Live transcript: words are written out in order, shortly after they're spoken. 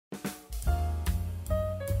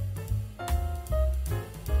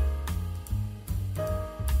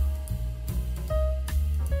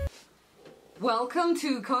Welcome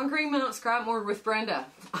to Conquering Mount Scrapmore with Brenda.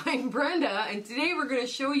 I'm Brenda, and today we're going to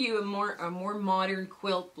show you a more modern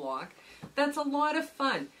quilt block that's a lot of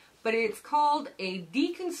fun, but it's called a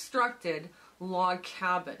Deconstructed Log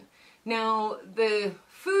Cabin. Now, the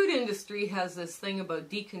food industry has this thing about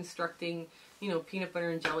deconstructing, peanut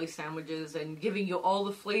butter and jelly sandwiches and giving you all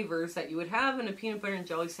the flavors that you would have in a peanut butter and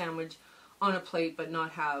jelly sandwich on a plate, but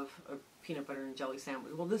not have a peanut butter and jelly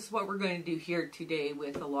sandwich. Well, this is what we're going to do here today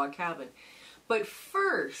with the log cabin. But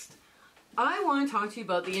first, I want to talk to you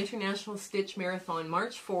about the International Stitch Marathon,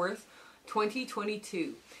 March 4th,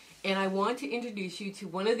 2022. And I want to introduce you to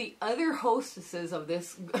one of the other hostesses of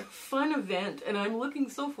this fun event, and I'm looking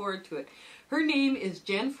so forward to it. Her name is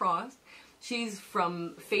Jen Frost. She's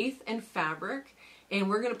from Faith and Fabric, and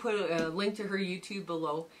we're going to put a link to her YouTube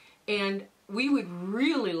below. And we would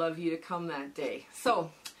really love you to come that day.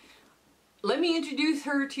 So, let me introduce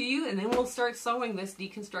her to you, and then we'll start sewing this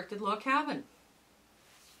Deconstructed Log Cabin.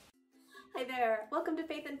 Hi there, welcome to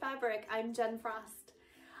Faith and Fabric. I'm Jen Frost.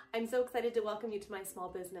 I'm so excited to welcome you to my small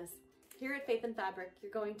business. Here at Faith and Fabric,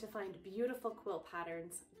 you're going to find beautiful quilt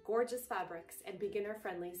patterns, gorgeous fabrics, and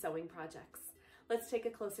beginner-friendly sewing projects. Let's take a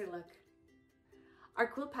closer look. Our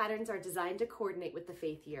quilt patterns are designed to coordinate with the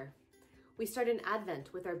faith year. We start in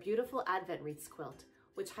Advent with our beautiful Advent wreaths quilt,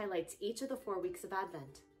 which highlights each of the 4 weeks of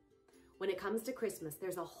Advent. When it comes to Christmas,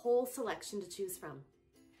 there's a whole selection to choose from.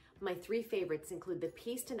 My 3 favorites include the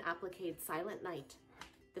pieced and appliqued Silent Night,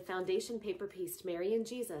 the foundation paper pieced Mary and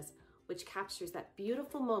Jesus, which captures that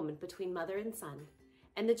beautiful moment between mother and son,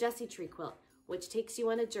 and the Jessie Tree quilt, which takes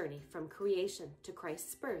you on a journey from creation to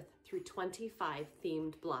Christ's birth through 25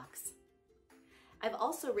 themed blocks. I've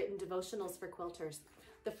also written devotionals for quilters.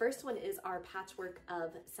 The first one is our Patchwork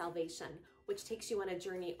of Salvation, which takes you on a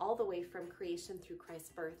journey all the way from creation through Christ's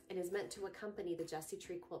birth and is meant to accompany the Jessie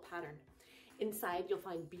Tree quilt pattern. Inside, you'll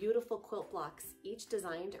find beautiful quilt blocks, each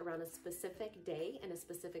designed around a specific day and a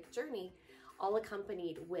specific journey, all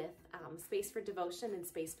accompanied with space for devotion and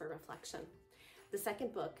space for reflection. The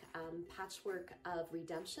second book, Patchwork of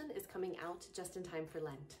Redemption, is coming out just in time for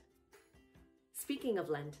Lent. Speaking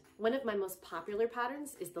of Lent, one of my most popular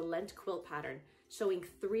patterns is the Lent quilt pattern, showing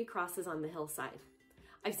 3 crosses on the hillside.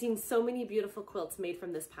 I've seen so many beautiful quilts made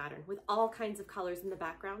from this pattern with all kinds of colors in the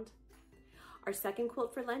background. Our second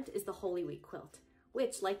quilt for Lent is the Holy Week quilt,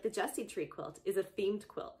 which, like the Jessie Tree quilt, is a themed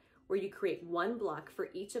quilt where you create 1 block for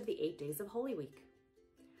each of the 8 days of Holy Week.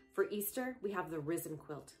 For Easter, we have the Risen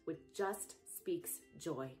quilt, which just speaks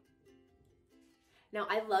joy. Now,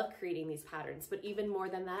 I love creating these patterns, but even more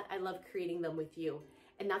than that, I love creating them with you.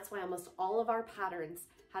 And that's why almost all of our patterns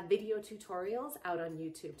have video tutorials out on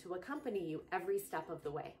YouTube to accompany you every step of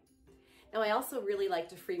the way. Now, I also really like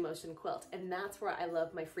to free motion quilt, and that's where I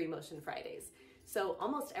love my Free Motion Fridays. So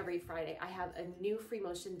almost every Friday, I have a new free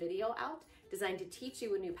motion video out designed to teach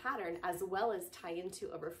you a new pattern as well as tie into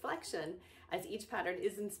a reflection, as each pattern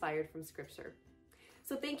is inspired from scripture.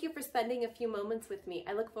 So thank you for spending a few moments with me.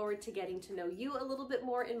 I look forward to getting to know you a little bit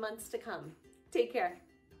more in months to come. Take care.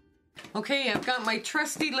 Okay, I've got my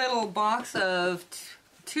trusty little box of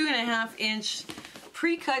 2.5-inch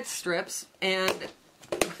pre-cut strips, and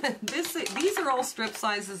these are all strip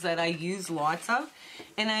sizes that I use lots of,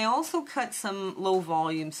 and I also cut some low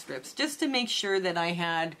volume strips just to make sure that I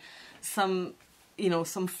had some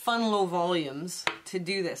fun low volumes to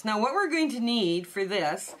do this. Now, what we're going to need for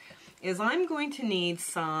this is I'm going to need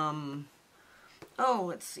some,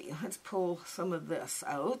 let's see, let's pull some of this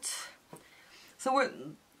out.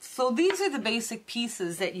 So these are the basic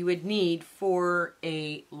pieces that you would need for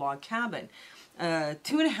a log cabin. A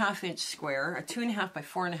 2.5-inch square, a 2.5 by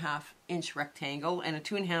 4.5-inch rectangle, and a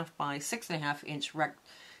 2.5 by 6.5-inch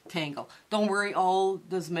rectangle. Don't worry, all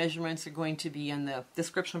those measurements are going to be in the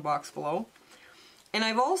description box below. And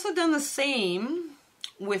I've also done the same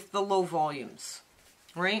with the low volumes,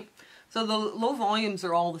 right? So the low volumes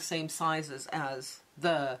are all the same sizes as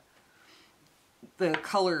the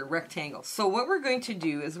color rectangle. So what we're going to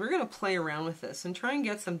do is we're going to play around with this and try and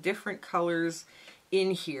get some different colors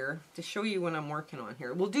in here to show you what I'm working on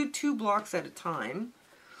here. We'll do 2 blocks at a time.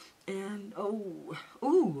 And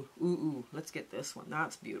let's get this one.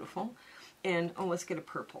 That's beautiful. And let's get a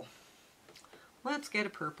purple. Let's get a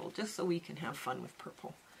purple just so we can have fun with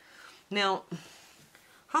purple. Now,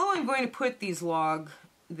 how I'm going to put these logs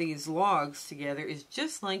together is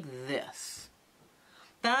just like this.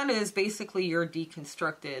 That is basically your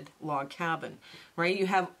deconstructed log cabin, right? You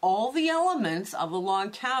have all the elements of a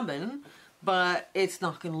log cabin, but it's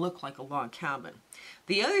not going to look like a log cabin.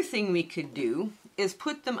 The other thing we could do is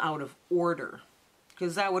put them out of order,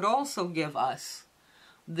 because that would also give us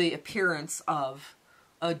the appearance of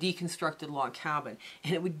a deconstructed log cabin,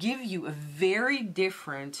 and it would give you a very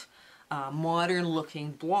different modern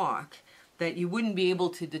looking block that you wouldn't be able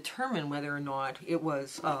to determine whether or not it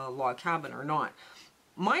was a log cabin or not.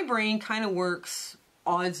 My brain kind of works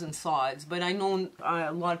odds and sods, but I know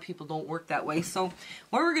a lot of people don't work that way. So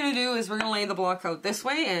what we're going to do is we're going to lay the block out this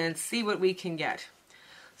way and see what we can get.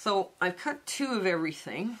 So I've cut 2 of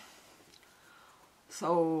everything.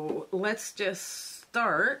 So let's just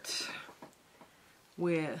start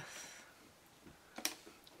with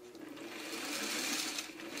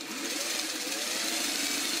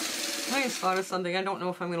I just thought of something. I don't know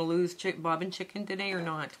if I'm going to lose bobbin chicken today or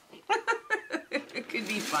not. It could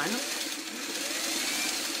be fun.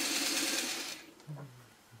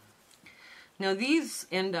 Now these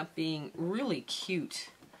end up being really cute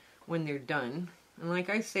when they're done. And like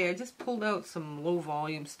I say, I just pulled out some low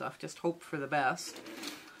volume stuff, just hope for the best.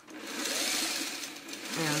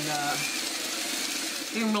 And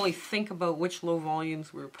didn't really think about which low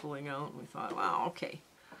volumes we were pulling out. And we thought, wow, okay.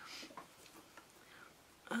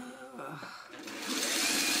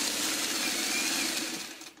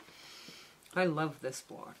 I love this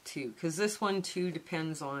block too, because this one too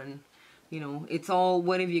depends on, you know, it's all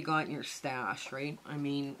what have you got in your stash, right? I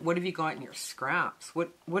mean, what have you got in your scraps?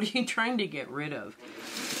 What are you trying to get rid of?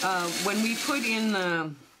 When we put in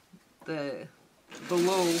the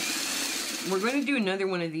low, we're going to do another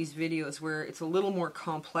one of these videos where it's a little more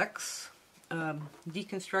complex,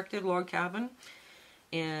 deconstructed log cabin.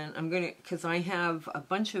 And I'm going to, because I have a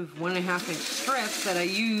bunch of 1.5-inch strips that I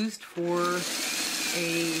used for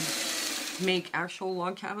make actual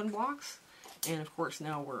log cabin blocks. And of course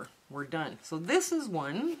now we're done. So this is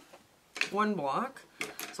one block.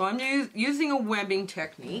 So I'm using a webbing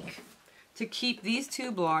technique to keep these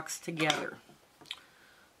 2 blocks together.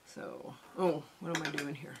 So, oh, what am I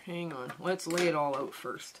doing here? Hang on. Let's lay it all out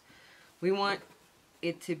first. We want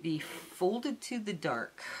it to be folded to the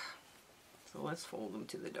dark. So let's fold them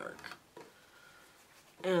to the dark.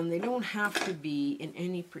 And they don't have to be in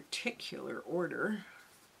any particular order.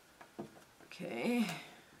 Okay.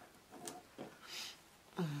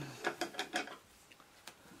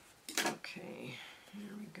 Okay,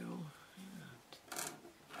 here we go.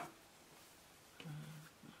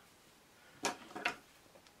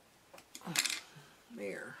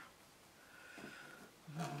 There.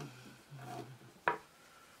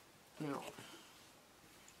 Now,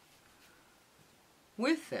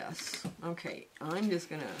 with this, okay, I'm just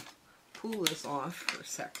going to pull this off for a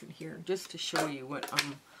second here, just to show you what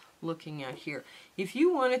I'm looking at here. If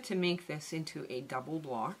you wanted to make this into a double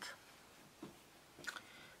block,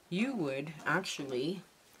 you would actually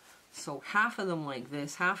sew half of them like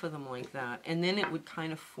this, half of them like that, and then it would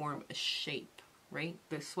kind of form a shape, right,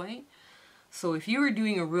 this way. So if you were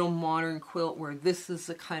doing a real modern quilt where this is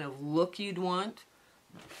the kind of look you'd want,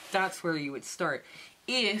 that's where you would start.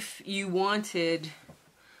 If you wanted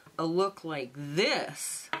a look like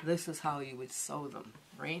this, this is how you would sew them,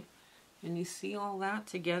 right? And you see all that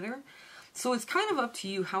together? So it's kind of up to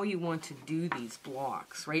you how you want to do these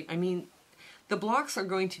blocks, right? I mean, the blocks are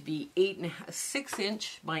going to be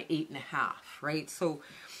 6" by 8.5", right? So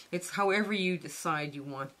it's however you decide you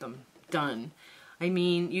want them done. I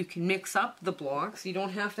mean, you can mix up the blocks. You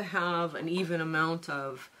don't have to have an even amount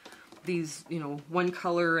of these, you know, one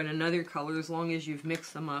color and another color, as long as you've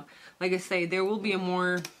mixed them up. Like I say, there will be a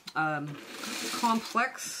more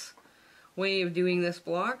complex way of doing this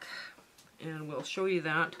block, and we'll show you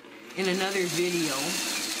that in another video,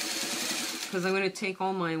 because I'm going to take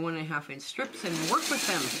all my 1.5-inch strips and work with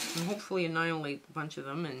them and hopefully annihilate a bunch of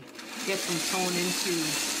them and get them sewn into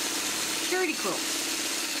charity quilts.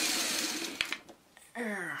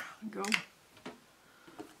 There we go.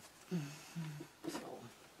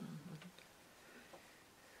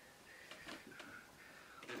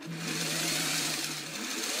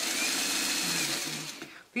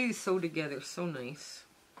 These sew together so nice,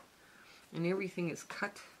 and everything is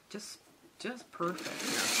cut just perfect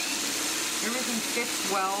here. Everything fits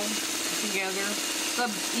well together. It's an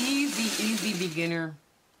easy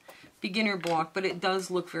beginner block, but it does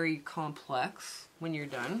look very complex when you're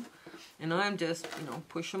done. And I'm just, you know,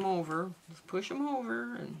 push them over,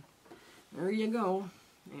 and there you go.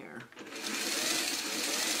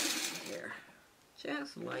 There,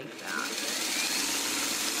 just like that.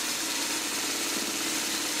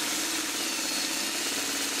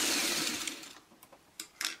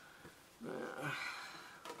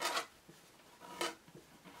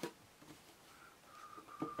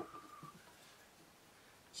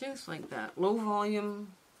 Just like that. Low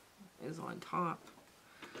volume is on top.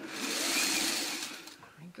 There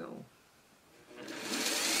we go.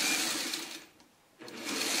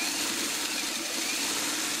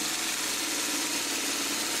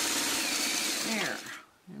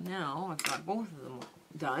 both of them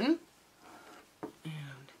done. And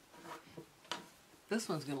this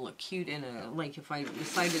one's going to look cute in a, like if I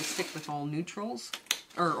decided to stick with all neutrals,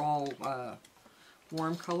 or all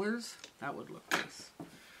warm colors, that would look nice.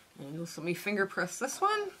 And you'll see me finger press this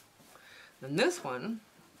one. And this one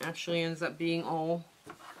actually ends up being all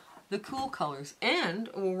the cool colors. And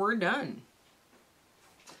we're done.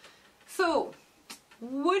 So,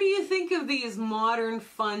 what do you think of these modern,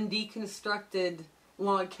 fun, deconstructed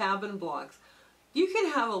log cabin blocks? You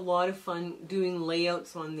can have a lot of fun doing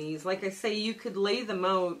layouts on these. Like I say, you could lay them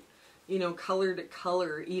out, you know, color to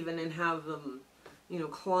color even, and have them, you know,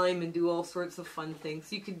 climb and do all sorts of fun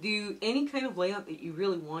things. You could do any kind of layout that you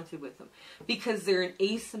really wanted with them, because they're an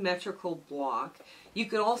asymmetrical block. You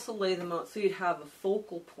could also lay them out so you'd have a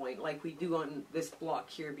focal point like we do on this block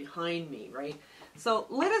here behind me, right? So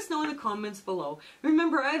let us know in the comments below.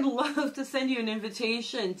 Remember, I'd love to send you an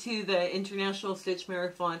invitation to the International Stitch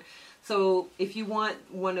Marathon. So if you want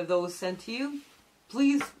one of those sent to you,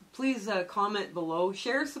 please comment below,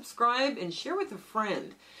 share, subscribe, and share with a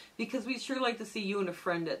friend, because we'd sure like to see you and a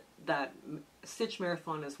friend at that Stitch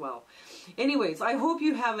Marathon as well. Anyways, I hope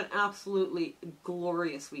you have an absolutely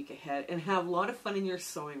glorious week ahead and have a lot of fun in your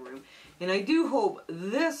sewing room. And I do hope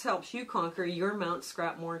this helps you conquer your Mount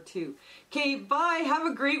Scrapmore too. Okay, bye. Have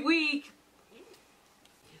a great week.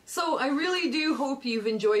 So I really do hope you've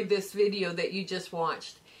enjoyed this video that you just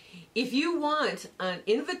watched. If you want an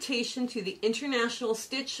invitation to the International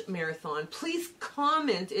Stitch Marathon, please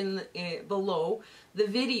comment below the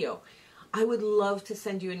video. I would love to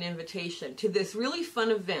send you an invitation to this really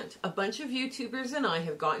fun event. A bunch of YouTubers and I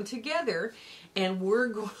have gotten together, and we're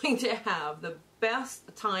going to have the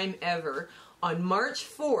best time ever on March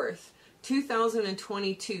 4th,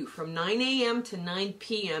 2022 from 9 a.m. to 9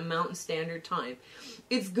 p.m. Mountain Standard Time.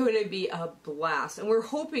 It's going to be a blast, and we're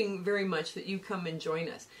hoping very much that you come and join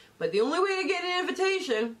us. But the only way to get an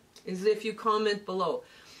invitation is if you comment below.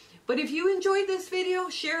 But if you enjoyed this video,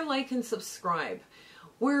 share, like, and subscribe.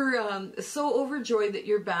 We're so overjoyed that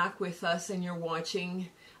you're back with us and you're watching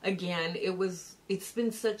again. It's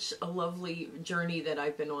been such a lovely journey that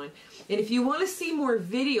I've been on. And if you want to see more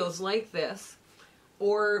videos like this,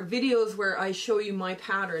 or videos where I show you my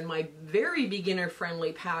pattern, my very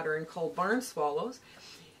beginner-friendly pattern called Barn Swallows,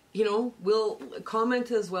 you know, we'll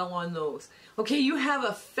comment as well on those. Okay, you have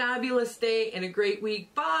a fabulous day and a great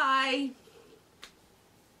week. Bye!